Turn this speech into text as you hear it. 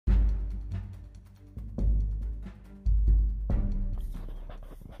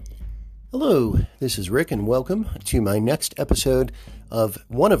Hello, this is Rick, and welcome to my next episode of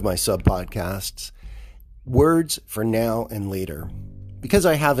one of my sub-podcasts, Words for Now and Later. Because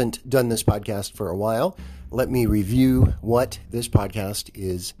I haven't done this podcast for a while, let me review what this podcast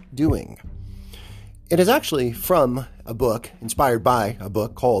is doing. It is actually from a book, inspired by a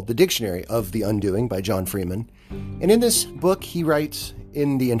book called The Dictionary of the Undoing by John Freeman. And in this book, he writes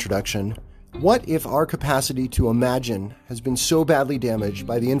in the introduction, "What if our capacity to imagine has been so badly damaged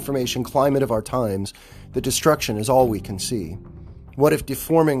by the information climate of our times that destruction is all we can see? What if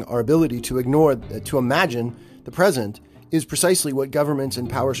deforming our ability to imagine the present is precisely what governments and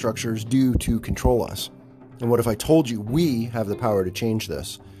power structures do to control us? And what if I told you we have the power to change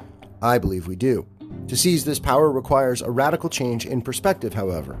this? I believe we do. To seize this power requires a radical change in perspective,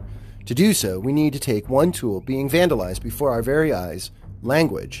 however. To do so, we need to take one tool being vandalized before our very eyes,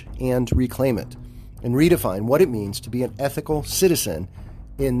 language, and reclaim it, and redefine what it means to be an ethical citizen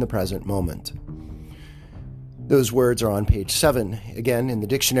in the present moment." Those words are on page 7, again, in the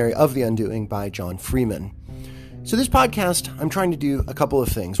Dictionary of the Undoing by John Freeman. So this podcast, I'm trying to do a couple of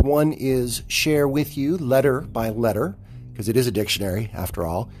things. One is share with you, letter by letter, because it is a dictionary, after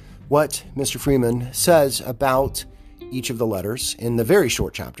all, what Mr. Freeman says about each of the letters in the very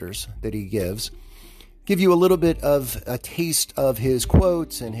short chapters that he gives. Give you a little bit of a taste of his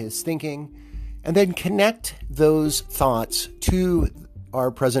quotes and his thinking, and then connect those thoughts to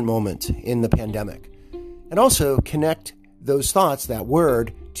our present moment in the pandemic. And also connect those thoughts, that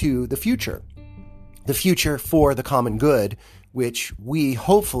word, to the future for the common good, which we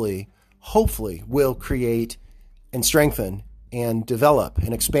hopefully will create and strengthen and develop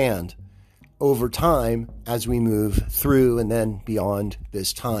and expand over time as we move through and then beyond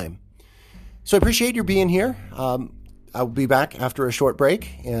this time. So I appreciate your being here. I'll be back after a short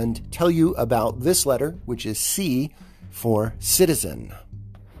break and tell you about this letter, which is C for citizen.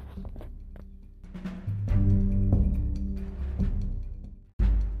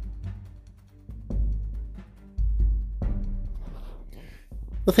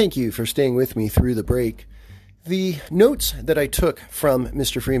 Well, thank you for staying with me through the break. The notes that I took from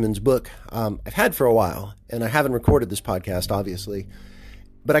Mr. Freeman's book, I've had for a while, and I haven't recorded this podcast, obviously.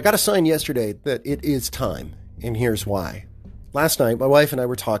 But I got a sign yesterday that it is time, and here's why. Last night, my wife and I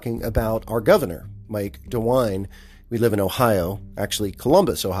were talking about our governor, Mike DeWine. We live in Ohio, actually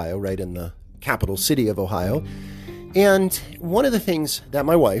Columbus, Ohio, right in the capital city of Ohio. And one of the things that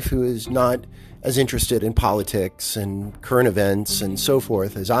my wife, who is not as interested in politics and current events and so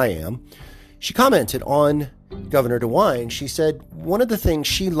forth as I am, she commented on Governor DeWine. She said one of the things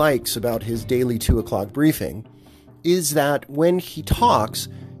she likes about his daily 2 o'clock briefing is that when he talks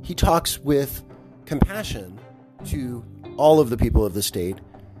with compassion to all of the people of the state.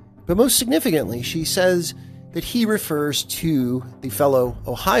 But most significantly, she says that he refers to the fellow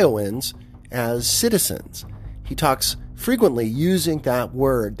Ohioans as citizens. He talks frequently using that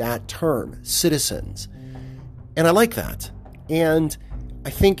word, that term, citizens. And I like that. And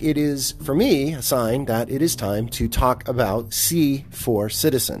I think it is, for me, a sign that it is time to talk about C for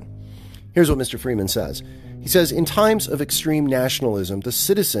citizen. Here's what Mr. Freeman says. He says, "In times of extreme nationalism, the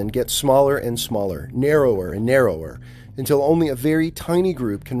citizen gets smaller and smaller, narrower and narrower, until only a very tiny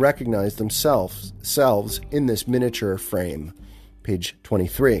group can recognize themselves in this miniature frame." Page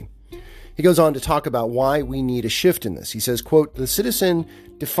 23. He goes on to talk about why we need a shift in this. He says, quote, "The citizen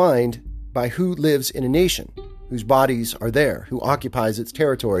defined by who lives in a nation, whose bodies are there, who occupies its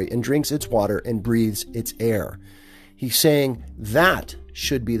territory and drinks its water and breathes its air." He's saying that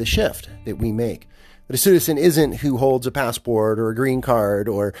should be the shift that we make. That a citizen isn't who holds a passport or a green card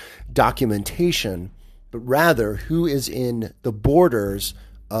or documentation, but rather who is in the borders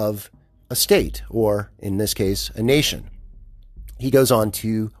of a state, or in this case, a nation. He goes on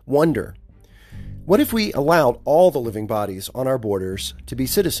to wonder, what if we allowed all the living bodies on our borders to be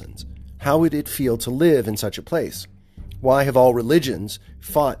citizens? How would it feel to live in such a place? Why have all religions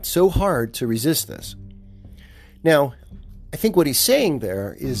fought so hard to resist this? Now, I think what he's saying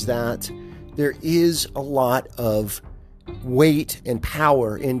there is that there is a lot of weight and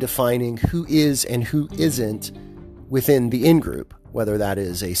power in defining who is and who isn't within the in-group, whether that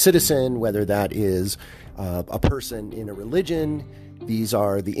is a citizen, whether that is a person in a religion. These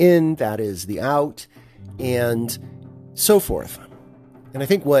are the in, that is the out, and so forth. And I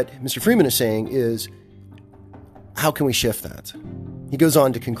think what Mr. Freeman is saying is, how can we shift that? He goes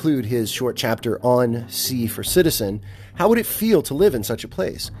on to conclude his short chapter on C for citizen. How would it feel to live in such a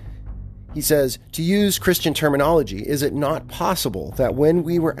place? He says, to use Christian terminology, is it not possible that when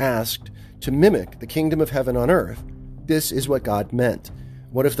we were asked to mimic the kingdom of heaven on earth, this is what God meant?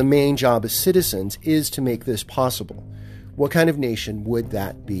 What if the main job as citizens is to make this possible? What kind of nation would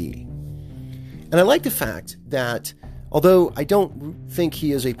that be? And I like the fact that although I don't think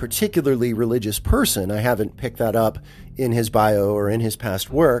he is a particularly religious person, I haven't picked that up in his bio or in his past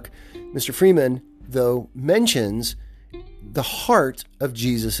work, Mr. Freeman, though, mentions the heart of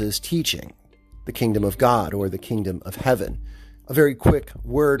Jesus's teaching, the kingdom of God or the kingdom of heaven. A very quick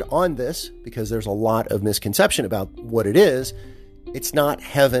word on this, because there's a lot of misconception about what it is. It's not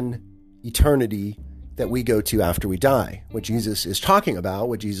heaven, eternity that we go to after we die. What Jesus is talking about,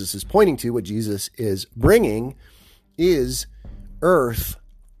 what Jesus is pointing to, what Jesus is bringing is earth,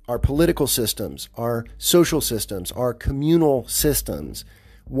 our political systems, our social systems, our communal systems.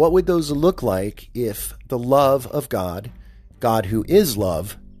 What would those look like if the love of God, God who is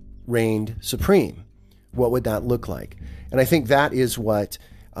love, reigned supreme? What would that look like? And I think that is what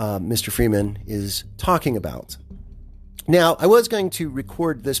Mr. Freeman is talking about. Now, I was going to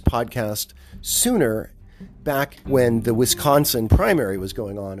record this podcast sooner, back when the Wisconsin primary was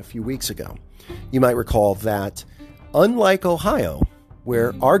going on a few weeks ago. You might recall that, unlike Ohio,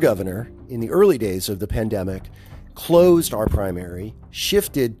 where our governor in the early days of the pandemic closed our primary,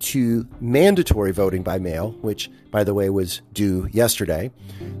 shifted to mandatory voting by mail, which, by the way, was due yesterday.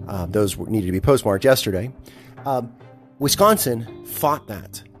 Those needed to be postmarked yesterday. Wisconsin fought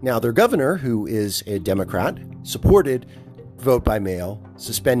that. Now, their governor, who is a Democrat, supported vote by mail,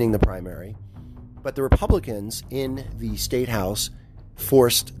 suspending the primary. But the Republicans in the state house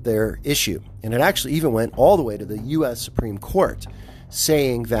forced their issue. And it actually even went all the way to the U.S. Supreme Court,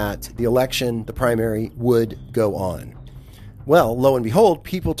 saying that the election, the primary, would go on. Well, lo and behold,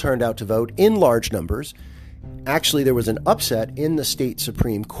 people turned out to vote in large numbers. Actually, there was an upset in the state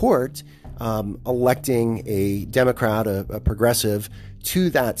Supreme Court, electing a Democrat, a progressive, to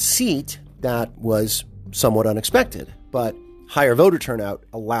that seat. That was somewhat unexpected, but higher voter turnout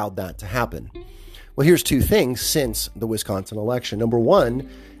allowed that to happen. Well, here's two things since the Wisconsin election. Number one,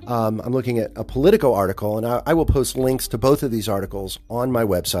 I'm looking at a Politico article, and I will post links to both of these articles on my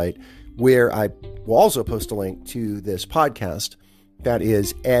website, where I will also post a link to this podcast. That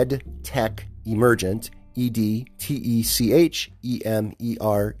is EdTech Emergent,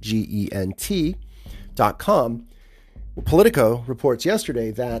 EdTechEmergent.com. Well, Politico reports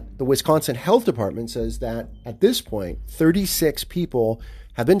yesterday that the Wisconsin Health Department says that at this point, 36 people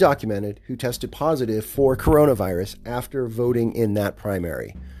have been documented who tested positive for coronavirus after voting in that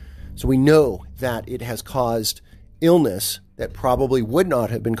primary. So we know that it has caused illness that probably would not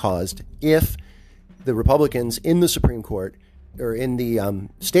have been caused if the Republicans in the Supreme Court or in the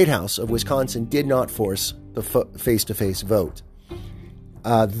State House of Wisconsin did not force the face-to-face vote.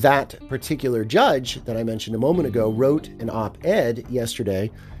 That particular judge that I mentioned a moment ago wrote an op-ed yesterday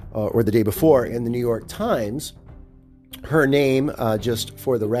or the day before in the New York Times. Her name, just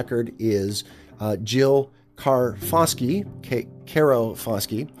for the record, is Jill Karofsky,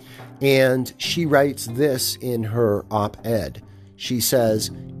 and she writes this in her op-ed. She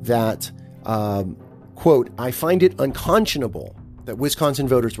says that, quote, "I find it unconscionable that Wisconsin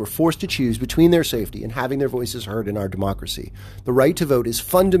voters were forced to choose between their safety and having their voices heard in our democracy. The right to vote is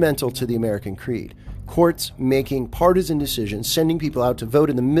fundamental to the American creed. Courts making partisan decisions, sending people out to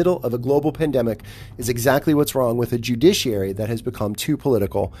vote in the middle of a global pandemic is exactly what's wrong with a judiciary that has become too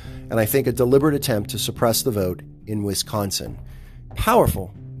political, and I think a deliberate attempt to suppress the vote in Wisconsin."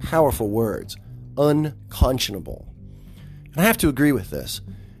 Powerful, powerful words. Unconscionable. And I have to agree with this.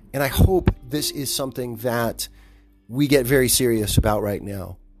 And I hope this is something that we get very serious about right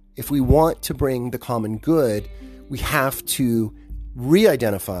now. If we want to bring the common good, we have to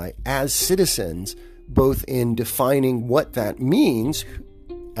re-identify as citizens, both in defining what that means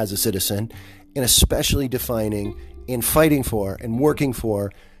as a citizen, and especially defining and fighting for and working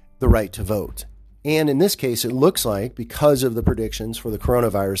for the right to vote. And in this case, it looks like, because of the predictions for the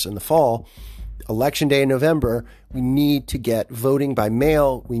coronavirus in the fall, Election Day in November, we need to get voting by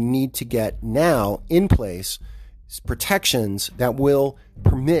mail. We need to get now in place protections that will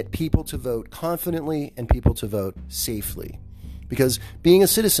permit people to vote confidently and people to vote safely. Because being a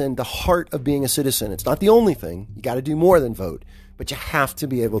citizen, the heart of being a citizen, it's not the only thing. You got to do more than vote, but you have to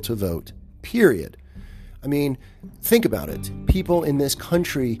be able to vote, period. I mean, think about it. People in this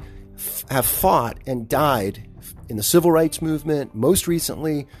country have fought and died in the civil rights movement, most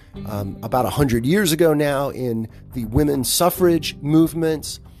recently, about 100 years ago now, in the women's suffrage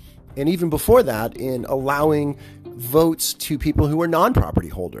movements, and even before that, in allowing votes to people who were non-property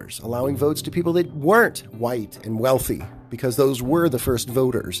holders, allowing votes to people that weren't white and wealthy, because those were the first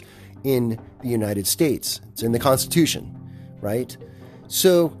voters in the United States. It's in the Constitution, right?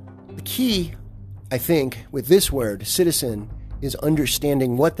 So the key, I think, with this word, citizen, is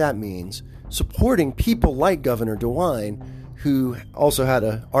understanding what that means, supporting people like Governor DeWine, who also had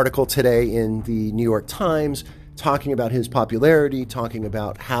an article today in the New York Times talking about his popularity, talking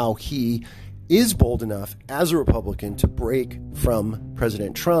about how he is bold enough as a Republican to break from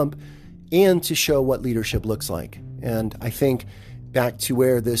President Trump and to show what leadership looks like. And I think back to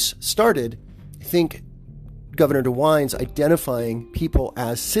where this started, I think Governor DeWine's identifying people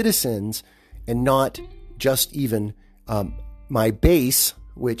as citizens and not just even my base,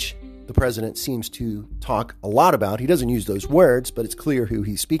 which the president seems to talk a lot about. He doesn't use those words, but it's clear who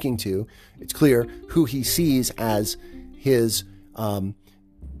he's speaking to. It's clear who he sees as his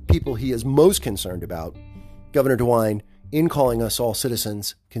people he is most concerned about. Governor DeWine, in calling us all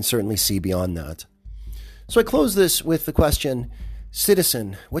citizens, can certainly see beyond that. So I close this with the question,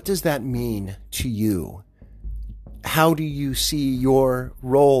 citizen, what does that mean to you? How do you see your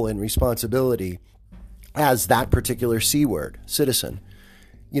role and responsibility as that particular C word, citizen?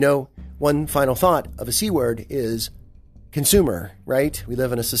 You know, one final thought of a C word is consumer, right? We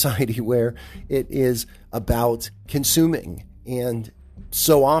live in a society where it is about consuming. And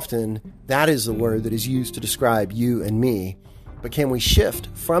so often that is the word that is used to describe you and me. But can we shift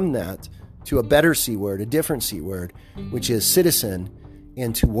from that to a better C word, a different C word, which is citizen,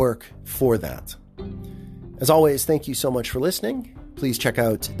 and to work for that? As always, thank you so much for listening. Please check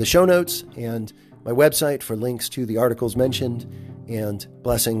out the show notes and my website for links to the articles mentioned, and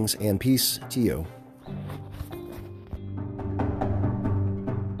blessings and peace to you.